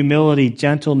 humility,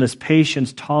 gentleness,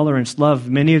 patience, tolerance, love.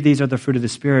 Many of these are the fruit of the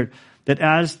Spirit. That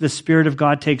as the Spirit of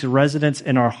God takes residence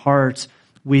in our hearts,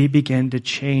 we begin to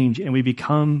change and we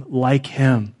become like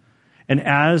him. And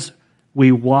as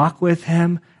we walk with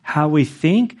him, how we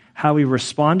think, how we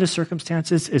respond to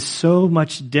circumstances is so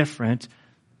much different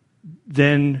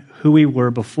than who we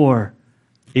were before.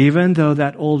 Even though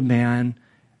that old man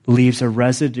leaves a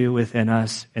residue within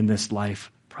us in this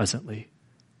life presently.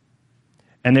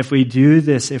 And if we do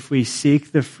this, if we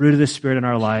seek the fruit of the Spirit in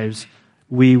our lives,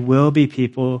 we will be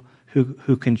people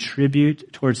who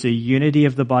contribute towards the unity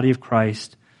of the body of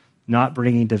Christ, not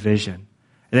bringing division. And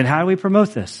then how do we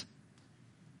promote this?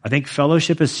 I think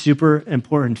fellowship is super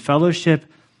important. Fellowship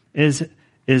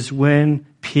is when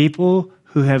people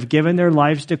who have given their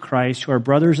lives to Christ, who are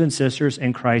brothers and sisters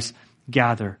in Christ,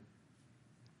 gather.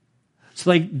 So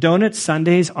like donut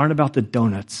Sundays aren't about the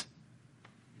donuts.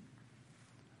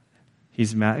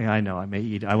 He's mad. I know.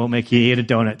 I won't make you eat a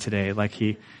donut today. Like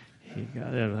he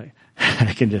got it. Like,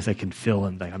 I can feel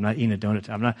him. Like I'm not eating a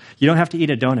donut. You don't have to eat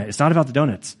a donut. It's not about the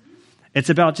donuts. It's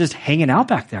about just hanging out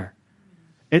back there.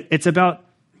 It's about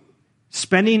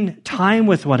spending time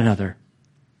with one another.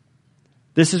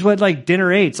 This is what like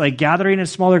dinner eight's like, gathering in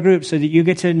smaller groups so that you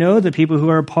get to know the people who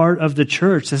are a part of the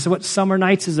church. This is what summer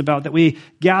nights is about, that we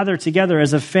gather together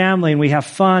as a family and we have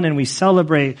fun and we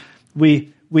celebrate.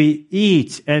 We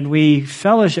eat and we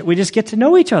fellowship. We just get to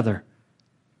know each other.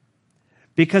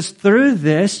 Because through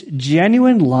this,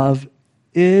 genuine love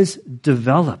is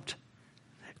developed.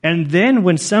 And then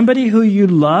when somebody who you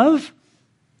love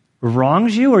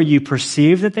wrongs you or you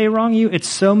perceive that they wrong you, it's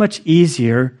so much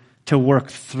easier to work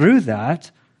through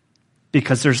that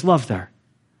because there's love there.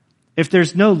 If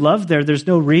there's no love there, there's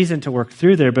no reason to work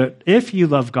through there. But if you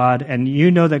love God and you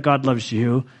know that God loves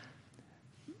you,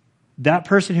 that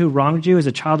person who wronged you is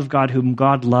a child of God whom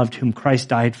God loved, whom Christ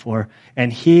died for,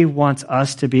 and he wants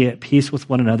us to be at peace with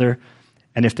one another.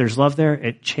 And if there's love there,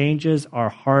 it changes our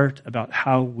heart about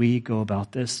how we go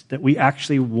about this, that we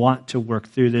actually want to work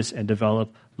through this and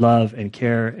develop love and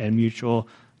care and mutual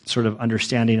sort of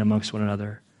understanding amongst one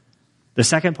another. The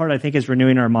second part, I think, is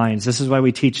renewing our minds. This is why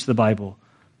we teach the Bible,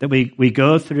 that we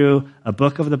go through a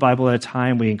book of the Bible at a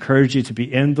time. We encourage you to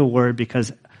be in the Word,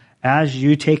 because as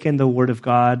you take in the Word of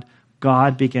God,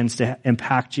 God begins to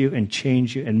impact you and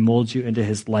change you and mold you into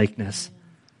his likeness.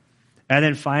 And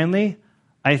then finally,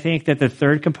 I think that the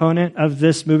third component of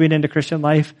this moving into Christian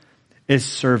life is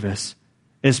service,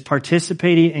 is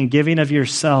participating and giving of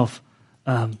yourself.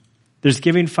 There's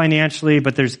giving financially,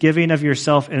 but there's giving of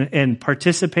yourself and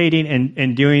participating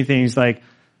and doing things like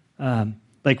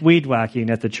weed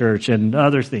whacking at the church and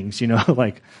other things,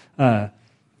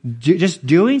 just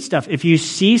doing stuff. If you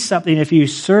see something, if you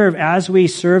serve, as we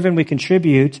serve and we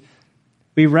contribute,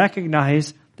 we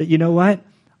recognize that, you know what?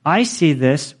 I see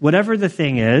this, whatever the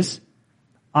thing is,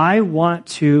 I want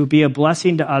to be a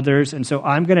blessing to others, and so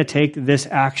I'm going to take this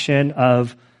action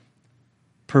of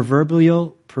proverbially,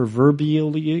 is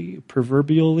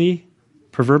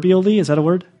that a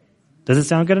word? Does it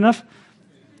sound good enough?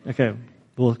 Okay,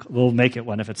 we'll make it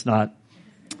one if it's not.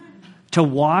 To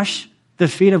wash the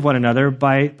feet of one another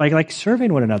by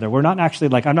serving one another. We're not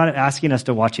actually I'm not asking us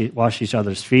to wash each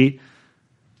other's feet,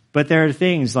 but there are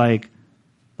things like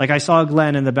I saw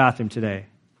Glenn in the bathroom today.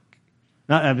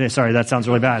 Sorry, that sounds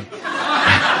really bad.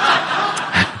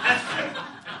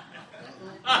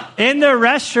 In the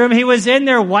restroom, he was in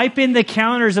there wiping the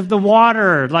counters of the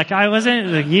water. I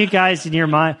wasn't you guys in your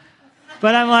mind,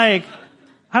 but I'm like,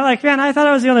 man, I thought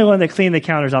I was the only one that cleaned the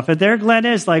counters off. But there Glenn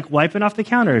is wiping off the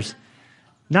counters.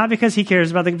 Not because he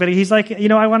cares about but he's like,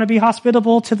 I want to be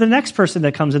hospitable to the next person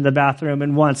that comes in the bathroom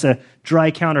and wants a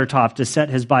dry countertop to set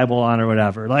his Bible on or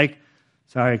whatever. Like,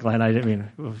 sorry, Glenn, I didn't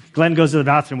mean, Glenn goes to the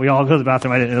bathroom, we all go to the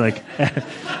bathroom, I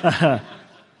didn't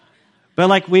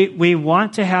But we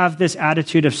want to have this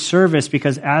attitude of service,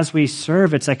 because as we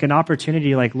serve, it's like an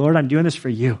opportunity, like, Lord, I'm doing this for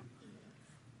you.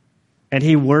 And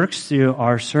he works through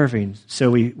our serving.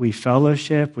 So we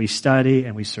fellowship, we study,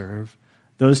 and we serve.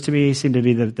 Those to me seem to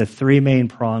be the three main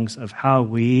prongs of how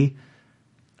we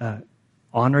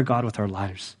honor God with our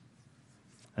lives.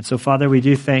 And so, Father, we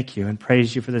do thank you and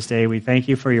praise you for this day. We thank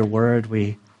you for your word.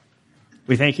 We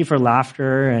thank you for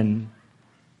laughter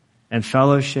and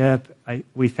fellowship.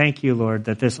 We thank you, Lord,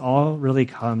 that this all really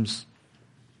comes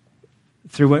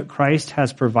through what Christ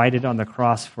has provided on the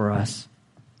cross for us.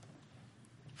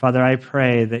 Father, I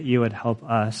pray that you would help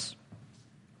us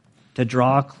to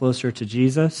draw closer to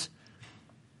Jesus,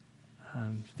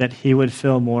 that he would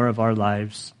fill more of our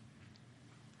lives,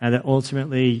 and that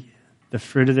ultimately the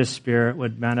fruit of the Spirit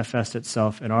would manifest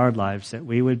itself in our lives, that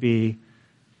we would be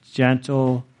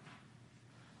gentle,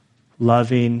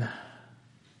 loving,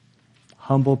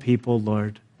 humble people,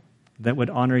 Lord, that would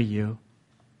honor you,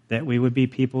 that we would be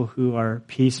people who are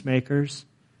peacemakers,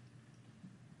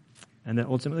 and that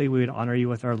ultimately we would honor you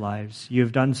with our lives. You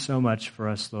have done so much for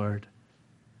us, Lord,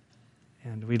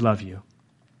 and we love you.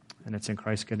 And it's in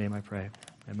Christ's good name I pray.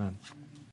 Amen.